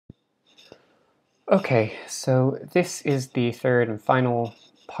Okay, so this is the third and final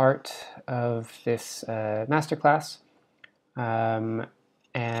part of this masterclass, um,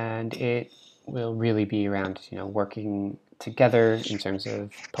 and it will really be around working together in terms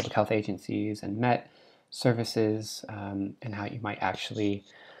of public health agencies and Met services, and how you might actually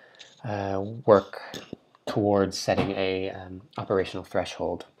work towards setting a operational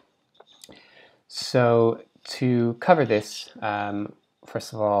threshold. So to cover this,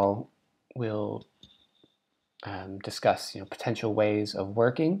 first of all, we'll discuss potential ways of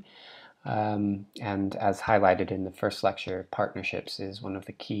working. And as highlighted in the first lecture, partnerships is one of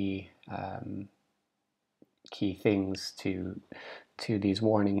the key things to these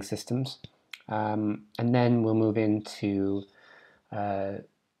warning systems. And then we'll move into the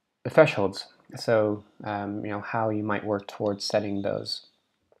thresholds. So how you might work towards setting those.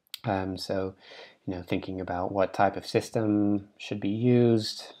 So thinking about what type of system should be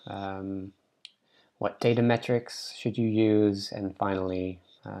used. What data metrics should you use, and finally,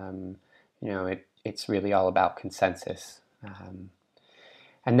 it's really all about consensus.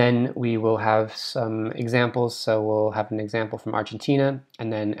 And then we will have some examples. So we'll have an example from Argentina,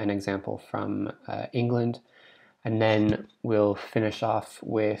 and then an example from England, and then we'll finish off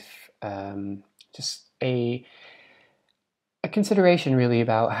with just a consideration really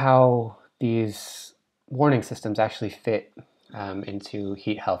about how these warning systems actually fit into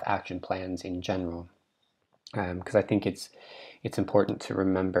heat health action plans in general, because I think it's important to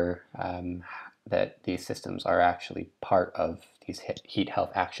remember that these systems are actually part of these heat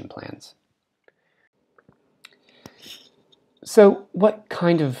health action plans. So what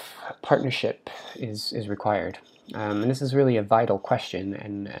kind of partnership is required? And this is really a vital question,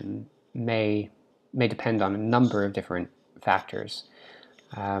 and may depend on a number of different factors.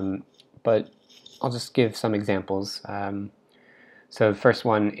 But I'll just give some examples. So the first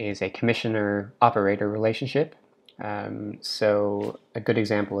one is a commissioner-operator relationship. So a good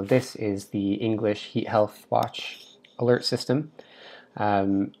example of this is the English Heat Health Watch alert system.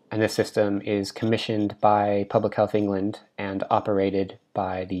 And this system is commissioned by Public Health England and operated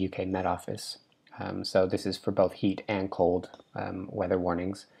by the UK Met Office. So this is for both heat and cold weather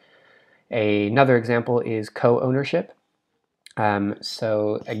warnings. Another example is co-ownership.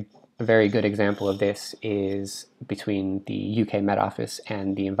 So a very good example of this is between the UK Met Office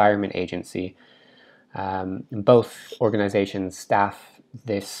and the Environment Agency. Both organizations staff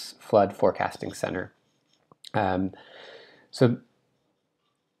this flood forecasting center. So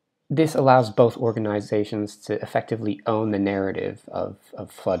this allows both organizations to effectively own the narrative of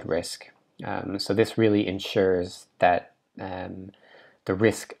flood risk. So this really ensures that the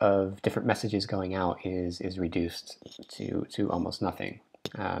risk of different messages going out is reduced to almost nothing.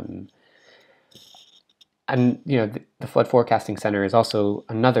 And the Flood Forecasting Center is also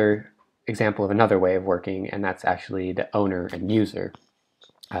another example of another way of working, and that's actually the owner and user.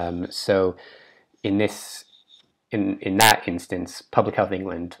 So in that instance, Public Health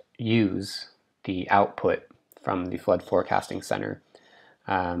England use the output from the Flood Forecasting Center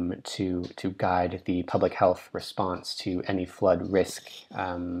to guide the public health response to any flood risk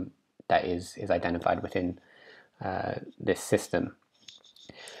that is identified within this system.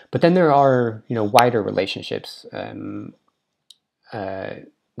 But then there are wider relationships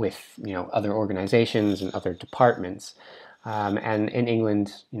with other organizations and other departments, and in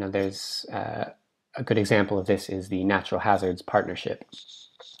England there's a good example of this is the Natural Hazards Partnership.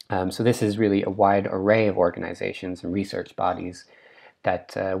 So this is really a wide array of organizations and research bodies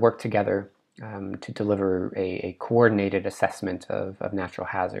that work together to deliver a coordinated assessment of natural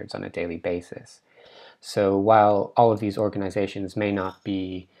hazards on a daily basis. So while all of these organizations may not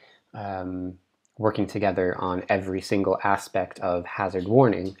be working together on every single aspect of hazard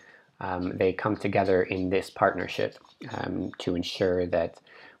warning, they come together in this partnership to ensure that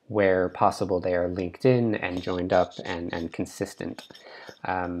where possible they are linked in and joined up and consistent.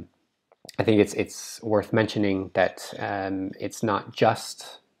 I think it's worth mentioning that it's not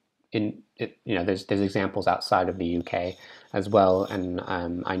just there's examples outside of the UK as well, and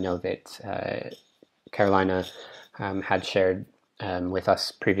I know that Carolina had shared with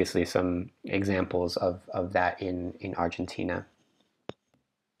us previously some examples of that in Argentina.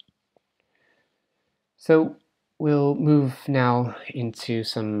 So we'll move now into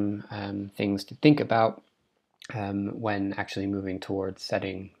some things to think about when actually moving towards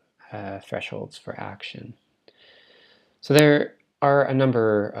setting thresholds for action. So there are a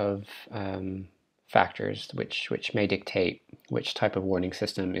number of factors which may dictate which type of warning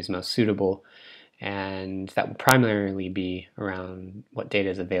system is most suitable, and that will primarily be around what data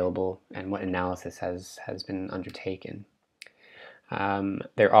is available and what analysis has been undertaken.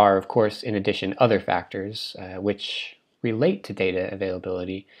 There are, of course, in addition, other factors which relate to data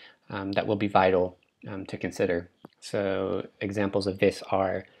availability that will be vital to consider. So examples of this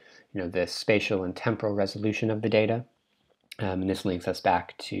are, the spatial and temporal resolution of the data. And this links us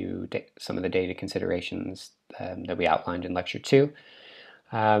back to some of the data considerations that we outlined in Lecture 2.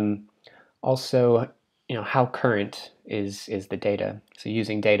 Also, how current is the data? So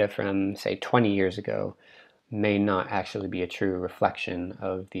using data from, say, 20 years ago may not actually be a true reflection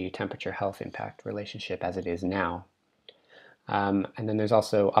of the temperature-health impact relationship as it is now. And then there's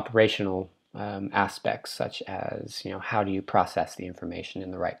also operational aspects, such as, how do you process the information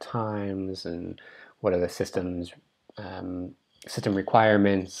in the right times, and what are the system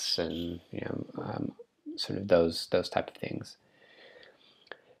requirements, and sort of those type of things.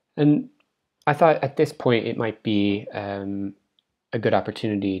 And I thought at this point it might be a good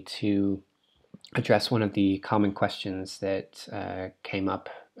opportunity to address one of the common questions that came up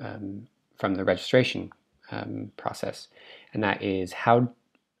from the registration process, and that is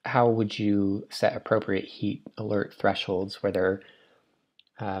how would you set appropriate heat alert thresholds where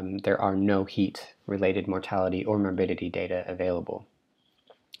there are no heat-related mortality or morbidity data available?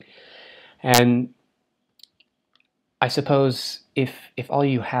 And I suppose if all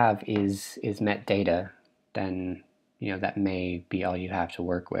you have is met data, then that may be all you have to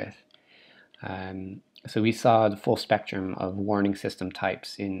work with. So we saw the full spectrum of warning system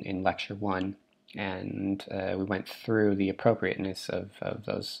types in Lecture 1, and we went through the appropriateness of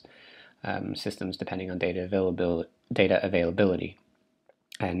those systems depending on data availability,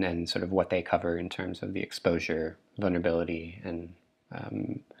 and sort of what they cover in terms of the exposure, vulnerability, and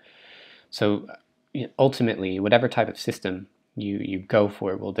so ultimately, whatever type of system you go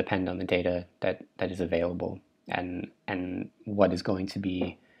for will depend on the data that is available, and what is going to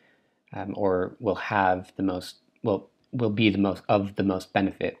be or will have the most will be the most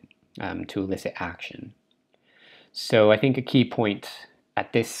benefit to elicit action. So I think a key point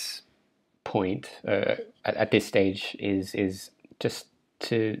at this stage is just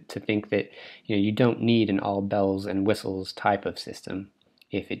to think that you don't need an all bells and whistles type of system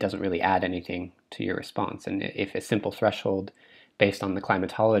if it doesn't really add anything to your response. And if a simple threshold based on the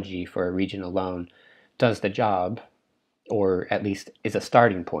climatology for a region alone does the job, or at least is a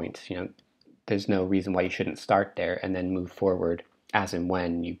starting point, there's no reason why you shouldn't start there and then move forward as and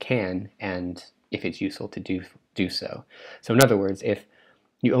when you can, and if it's useful to do so. So in other words, if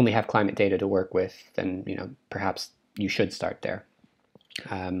you only have climate data to work with, then perhaps you should start there.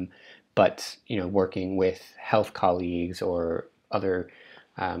 But working with health colleagues or other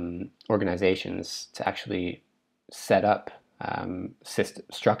organizations to actually set up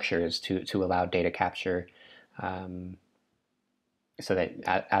structures to allow data capture, so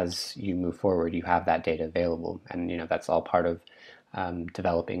that as you move forward, you have that data available. And that's all part of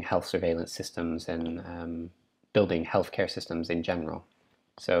developing health surveillance systems and building healthcare systems in general.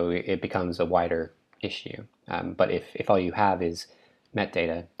 So it becomes a wider issue. But if all you have is met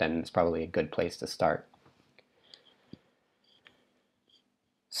data, then it's probably a good place to start.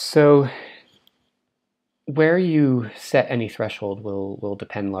 So where you set any threshold will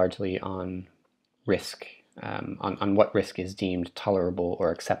depend largely on risk, on what risk is deemed tolerable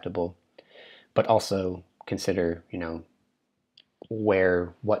or acceptable, but also consider,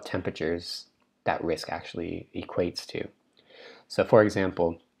 what temperatures that risk actually equates to. So for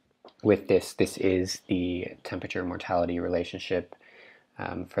example, with this is the temperature mortality relationship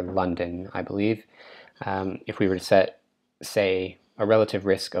for London, I believe. If we were to set, say, a relative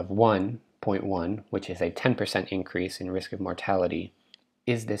risk of 1.1, which is a 10% increase in risk of mortality,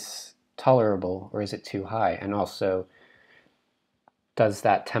 is this tolerable or is it too high? And also, does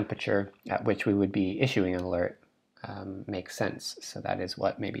that temperature at which we would be issuing an alert make sense? So that is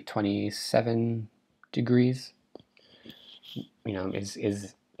what, maybe 27 degrees?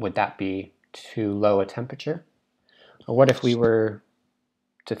 Would that be too low a temperature? Or what if we were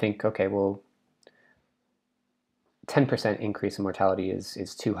to think, okay, well, 10% increase in mortality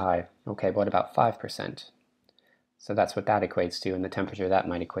is too high. Okay, but what about 5%? So that's what that equates to, and the temperature that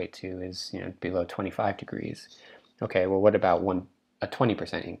might equate to is below 25 degrees. Okay, well, what about a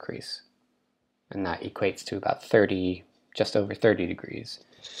 20% increase? And that equates to about just over 30 degrees.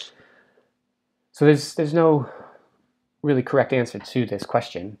 So there's no really correct answer to this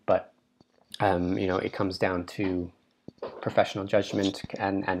question, but it comes down to professional judgment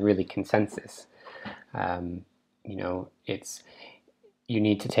and really consensus. You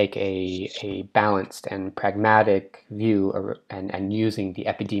need to take a balanced and pragmatic view, and using the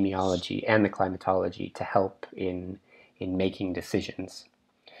epidemiology and the climatology to help in making decisions.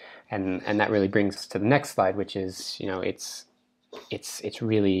 And that really brings us to the next slide, which is, it's it's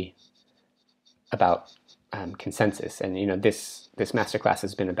really about consensus. And this masterclass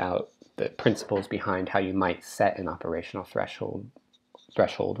has been about the principles behind how you might set an operational threshold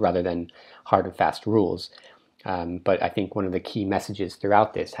rather than hard and fast rules. But I think one of the key messages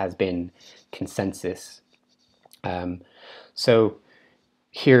throughout this has been consensus. So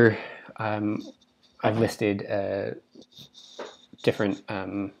here I've listed different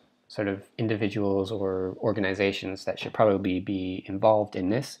sort of individuals or organizations that should probably be involved in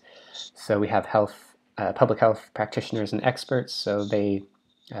this. So we have public health practitioners and experts, so they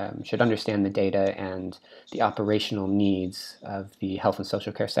should understand the data and the operational needs of the health and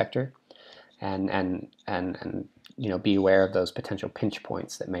social care sector, and be aware of those potential pinch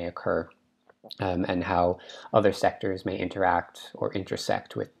points that may occur, and how other sectors may interact or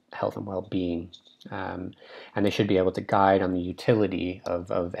intersect with health and well-being. And they should be able to guide on the utility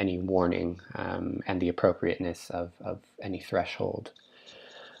of any warning, and the appropriateness of any threshold.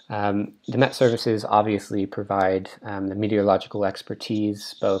 The Met Services obviously provide the meteorological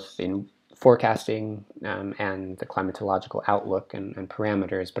expertise, both in forecasting and the climatological outlook and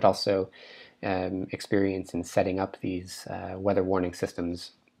parameters, but also experience in setting up these weather warning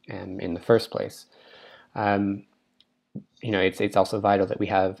systems in the first place. It's also vital that we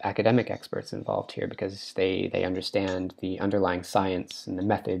have academic experts involved here, because they understand the underlying science and the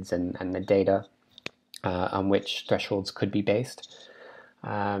methods and the data on which thresholds could be based.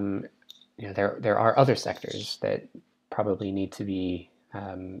 There are other sectors that probably need to be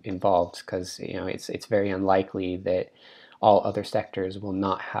involved, because it's very unlikely that all other sectors will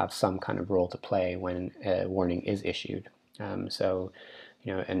not have some kind of role to play when a warning is issued. So,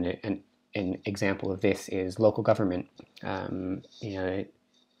 an example of this is local government. A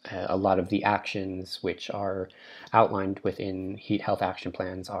lot of the actions which are outlined within heat health action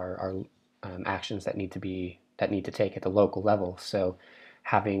plans are actions that need to take at the local level. So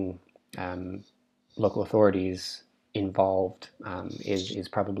having local authorities involved is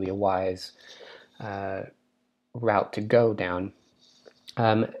probably a wise route to go down.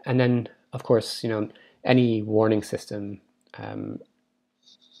 And then, of course, any warning system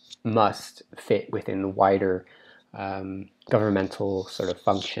must fit within the wider governmental sort of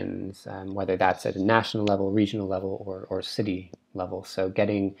functions, whether that's at a national level, regional level, or city level. So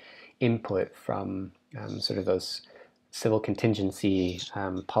getting input from sort of those civil contingency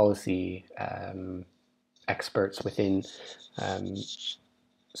policy experts within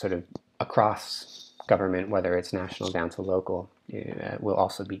sort of across government, whether it's national down to local, will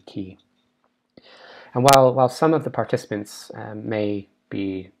also be key. And while some of the participants may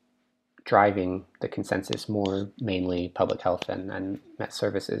be driving the consensus, more mainly public health and Met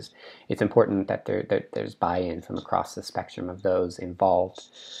Services, it's important that there's buy-in from across the spectrum of those involved,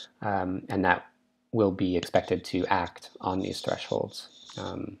 and that will be expected to act on these thresholds.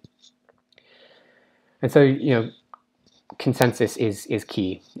 And so, consensus is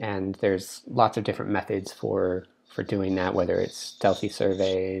key, and there's lots of different methods for doing that, whether it's stealthy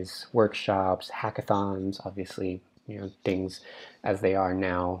surveys, workshops, hackathons. Obviously, things as they are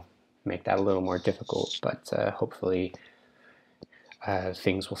now make that a little more difficult, but hopefully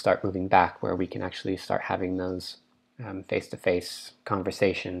things will start moving back where we can actually start having those face-to-face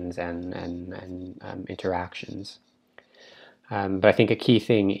conversations and interactions. But I think a key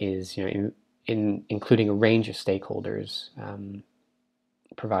thing is, in including a range of stakeholders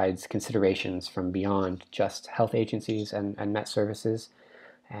provides considerations from beyond just health agencies and Met Services,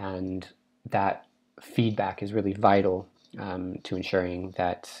 and that feedback is really vital to ensuring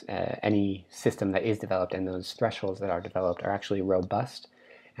that any system that is developed and those thresholds that are developed are actually robust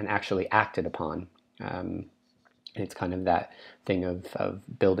and actually acted upon. It's kind of that thing of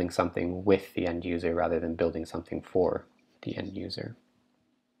building something with the end user rather than building something for the end user.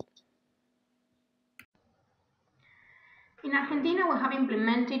 In Argentina, we have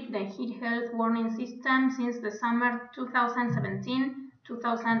implemented the heat health warning system since the summer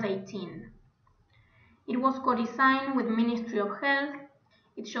 2017-2018. It was co-designed with the Ministry of Health.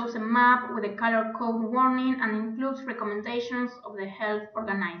 It shows a map with a color code warning and includes recommendations of the health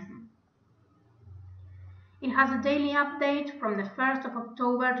organism. It has a daily update from the 1st of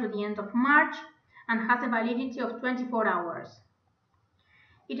October to the end of March and has a validity of 24 hours.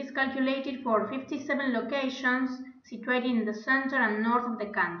 It is calculated for 57 locations situated in the center and north of the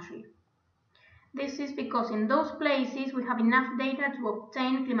country. This is because in those places we have enough data to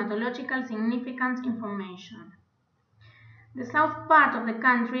obtain climatological significant information. The south part of the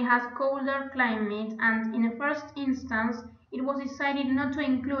country has colder climate, and in a first instance it was decided not to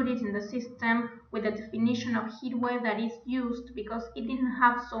include it in the system with the definition of heatwave that is used because it didn't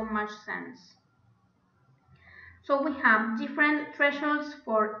have so much sense. So we have different thresholds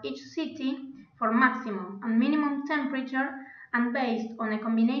for each city for maximum and minimum temperature, and based on a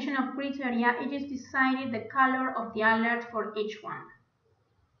combination of criteria, it is decided the color of the alert for each one.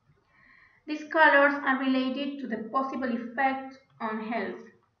 These colors are related to the possible effect on health,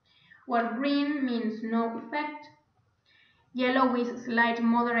 where green means no effect, yellow is slight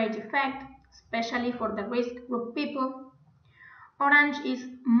moderate effect, especially for the risk group people, orange is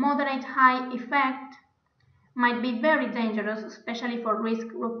moderate high effect, might be very dangerous, especially for risk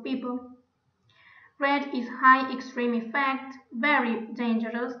group people. Red is high extreme effect, very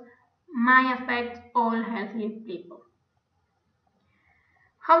dangerous, might affect all healthy people.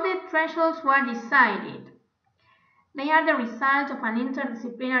 How the thresholds were decided? They are the result of an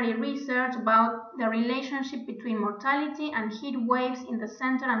interdisciplinary research about the relationship between mortality and heat waves in the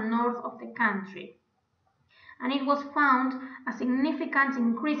center and north of the country. And it was found a significant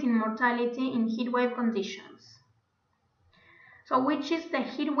increase in mortality in heatwave conditions. So which is the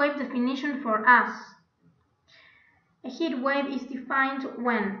heatwave definition for us? A heatwave is defined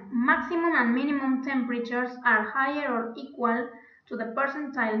when maximum and minimum temperatures are higher or equal to the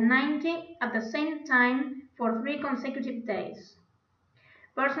percentile 90 at the same time for 3 consecutive days.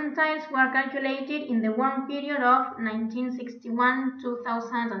 Percentiles were calculated in the warm period of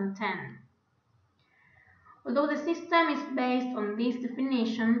 1961-2010. Although the system is based on this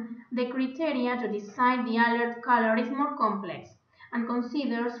definition, the criteria to decide the alert color is more complex and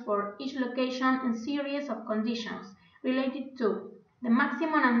considers for each location a series of conditions related to the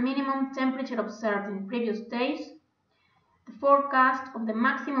maximum and minimum temperature observed in previous days, the forecast of the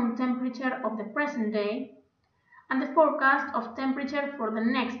maximum temperature of the present day, and the forecast of temperature for the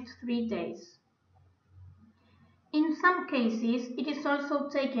next 3 days. In some cases, it is also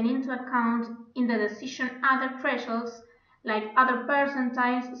taken into account in the decision other thresholds, like other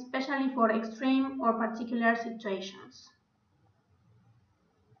percentiles, especially for extreme or particular situations.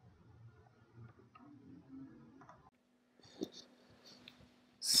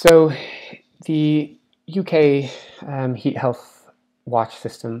 So the UK heat health watch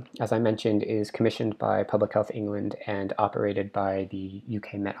system, as I mentioned, is commissioned by Public Health England and operated by the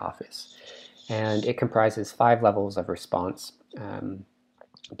UK Met Office. And it comprises 5 levels of response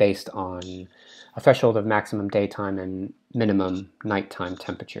based on a threshold of maximum daytime and minimum nighttime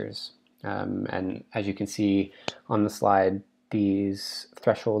temperatures. And as you can see on the slide, these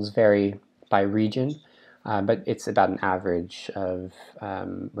thresholds vary by region, but it's about an average of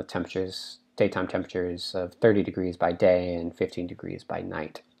with daytime temperatures of 30 degrees by day and 15 degrees by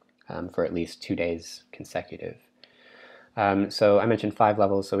night for at least 2 days consecutive. So I mentioned 5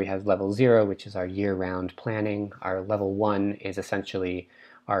 levels. So we have level 0, which is our year-round planning. Our level 1 is essentially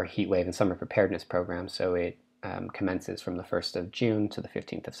our heat wave and summer preparedness program. So it commences from the 1st of June to the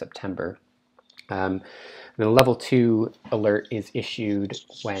 15th of September. The level 2 alert is issued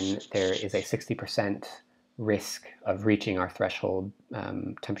when there is a 60% risk of reaching our threshold,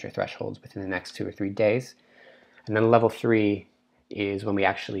 temperature thresholds within the next 2 or 3 days. And then level 3 is when we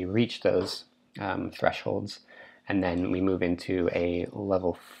actually reach those thresholds. And then we move into a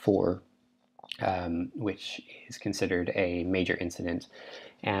level 4, which is considered a major incident.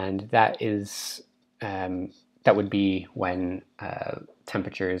 And that is that would be when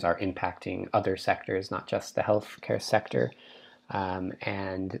temperatures are impacting other sectors, not just the healthcare sector.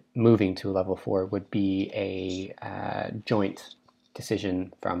 And moving to level 4 would be a joint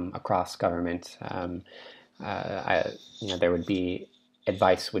decision from across government. There would be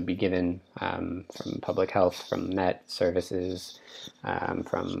advice would be given from public health, from Met services,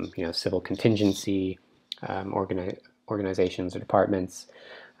 from civil contingency organizations or departments,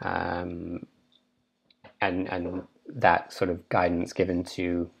 and that sort of guidance given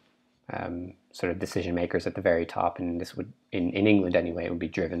to sort of decision makers at the very top. And this would, in England anyway, it would be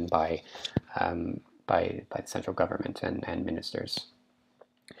driven by the central government and ministers.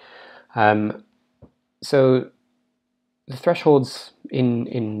 So the thresholds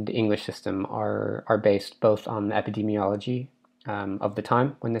in the English system are based both on the epidemiology of the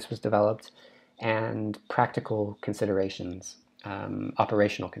time when this was developed and practical considerations,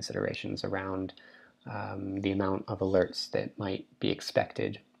 operational considerations around the amount of alerts that might be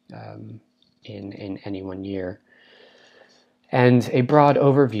expected in any one year. And a broad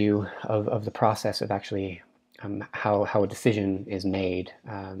overview of the process of actually how a decision is made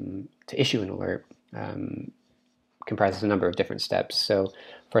to issue an alert comprises a number of different steps. So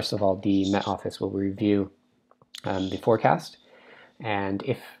first of all, the Met Office will review the forecast, and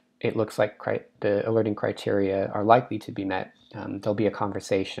if it looks like the alerting criteria are likely to be met, there'll be a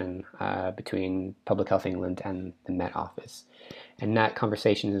conversation between Public Health England and the Met Office. And that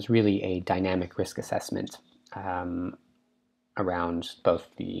conversation is really a dynamic risk assessment around both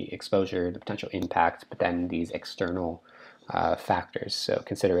the exposure, the potential impact, but then these external factors. So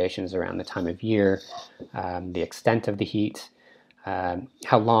considerations around the time of year, the extent of the heat,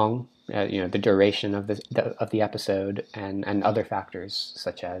 how long, the duration of the episode, and other factors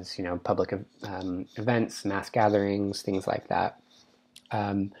such as public events, mass gatherings, things like that.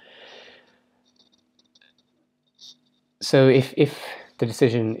 So if the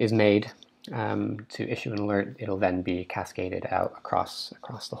decision is made to issue an alert, it'll then be cascaded out across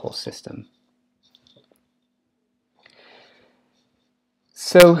the whole system.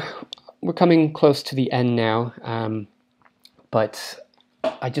 So we're coming close to the end now, but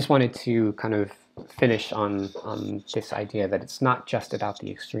I just wanted to kind of finish on this idea that it's not just about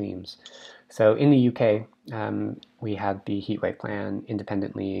the extremes. So in the UK, we had the heatwave plan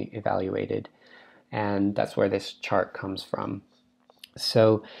independently evaluated, and that's where this chart comes from.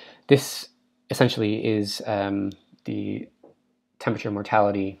 So this essentially is the temperature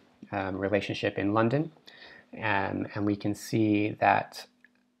mortality relationship in London, and we can see that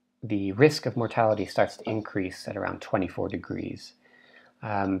the risk of mortality starts to increase at around 24 degrees.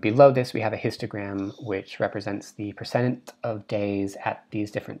 Below this, we have a histogram which represents the percent of days at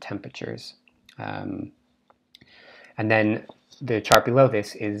these different temperatures. And then the chart below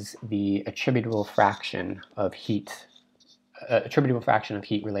this is the attributable fraction of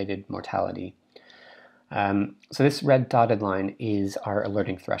heat-related mortality. So this red dotted line is our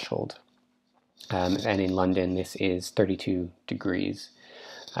alerting threshold. And in London, this is 32 degrees.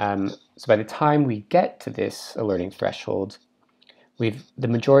 So by the time we get to this alerting threshold, the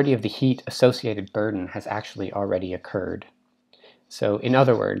majority of the heat-associated burden has actually already occurred. So in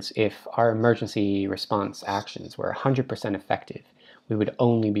other words, if our emergency response actions were 100% effective, we would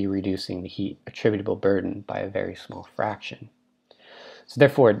only be reducing the heat attributable burden by a very small fraction. So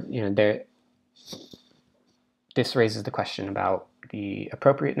therefore, this raises the question about the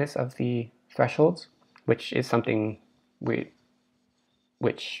appropriateness of the thresholds, which is something which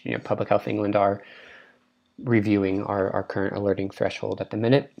Public Health England are reviewing our current alerting threshold at the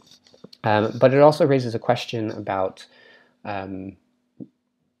minute. But it also raises a question about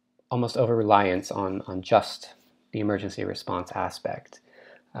almost over-reliance on just the emergency response aspect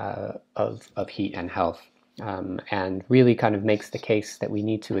of heat and health, and really kind of makes the case that we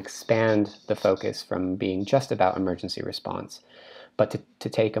need to expand the focus from being just about emergency response, but to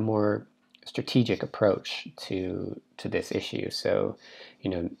take a more strategic approach to this issue. So,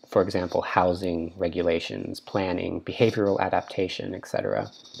 for example, housing regulations, planning, behavioral adaptation,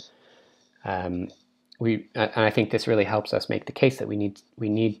 etc. And I think this really helps us make the case that we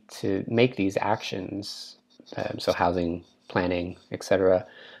need to make these actions, so housing, planning, etc.,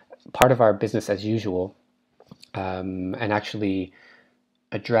 part of our business as usual, and actually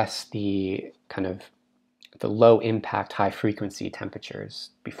address the kind of the low impact, high frequency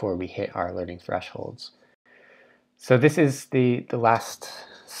temperatures before we hit our alerting thresholds. So this is the last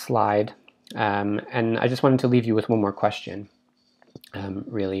slide, and I just wanted to leave you with one more question,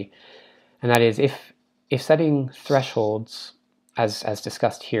 really, and that is if setting thresholds, as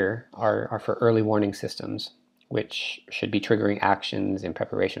discussed here, are for early warning systems, which should be triggering actions in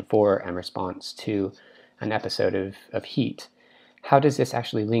preparation for and response to an episode of heat, how does this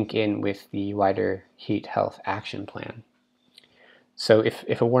actually link in with the wider heat health action plan? So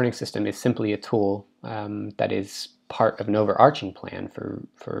if a warning system is simply a tool that is part of an overarching plan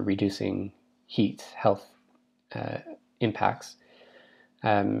for reducing heat health impacts,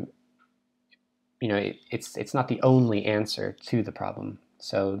 it's not the only answer to the problem.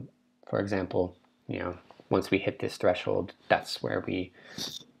 So, for example, once we hit this threshold, that's where we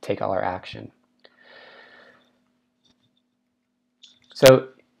take all our action. So,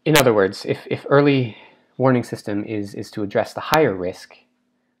 in other words, if early warning system is to address the higher risk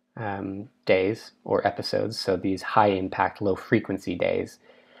days or episodes, so these high impact, low frequency days,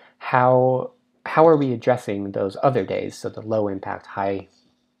 how are we addressing those other days, so the low impact, high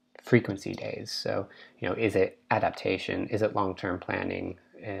frequency days? So, is it adaptation? Is it long-term planning?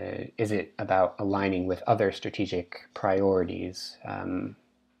 Is it about aligning with other strategic priorities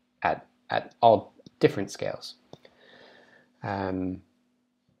at all different scales?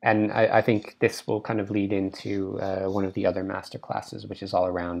 And I think this will kind of lead into one of the other master classes, which is all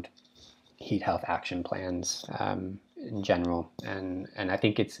around heat health action plans in general. And I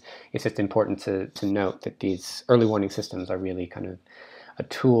think it's just important to note that these early warning systems are really kind of a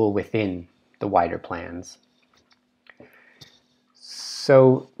tool within the wider plans.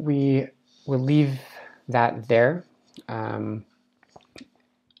 So we will leave that there. And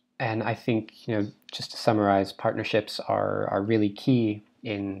I think, just to summarize, partnerships are really key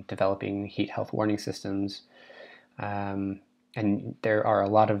in developing heat health warning systems. And there are a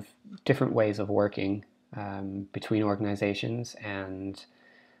lot of different ways of working between organizations, and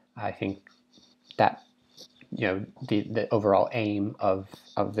I think that the overall aim of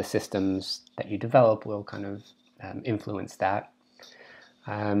the systems that you develop will kind of influence that.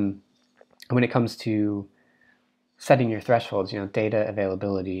 When it comes to setting your thresholds, data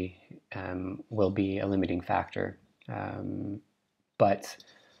availability will be a limiting factor. But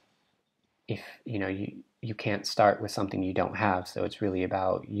if you can't start with something you don't have, so it's really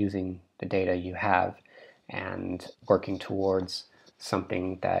about using the data you have and working towards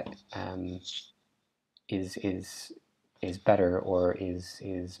something that is better, or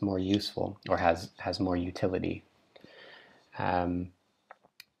is more useful, or has more utility.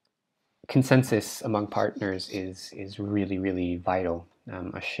 Consensus among partners is really, really vital.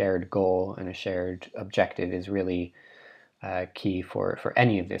 A shared goal and a shared objective is really key for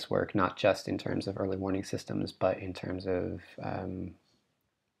any of this work, not just in terms of early warning systems, but in terms of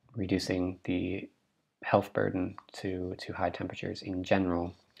reducing the health burden to high temperatures in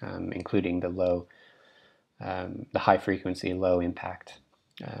general, including the high frequency, low impact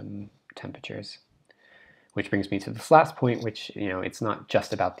temperatures. Which brings me to this last point, which it's not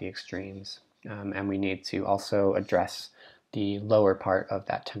just about the extremes, and we need to also address the lower part of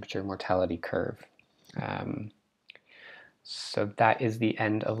that temperature mortality curve. So that is the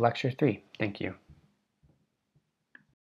end of lecture 3. Thank you.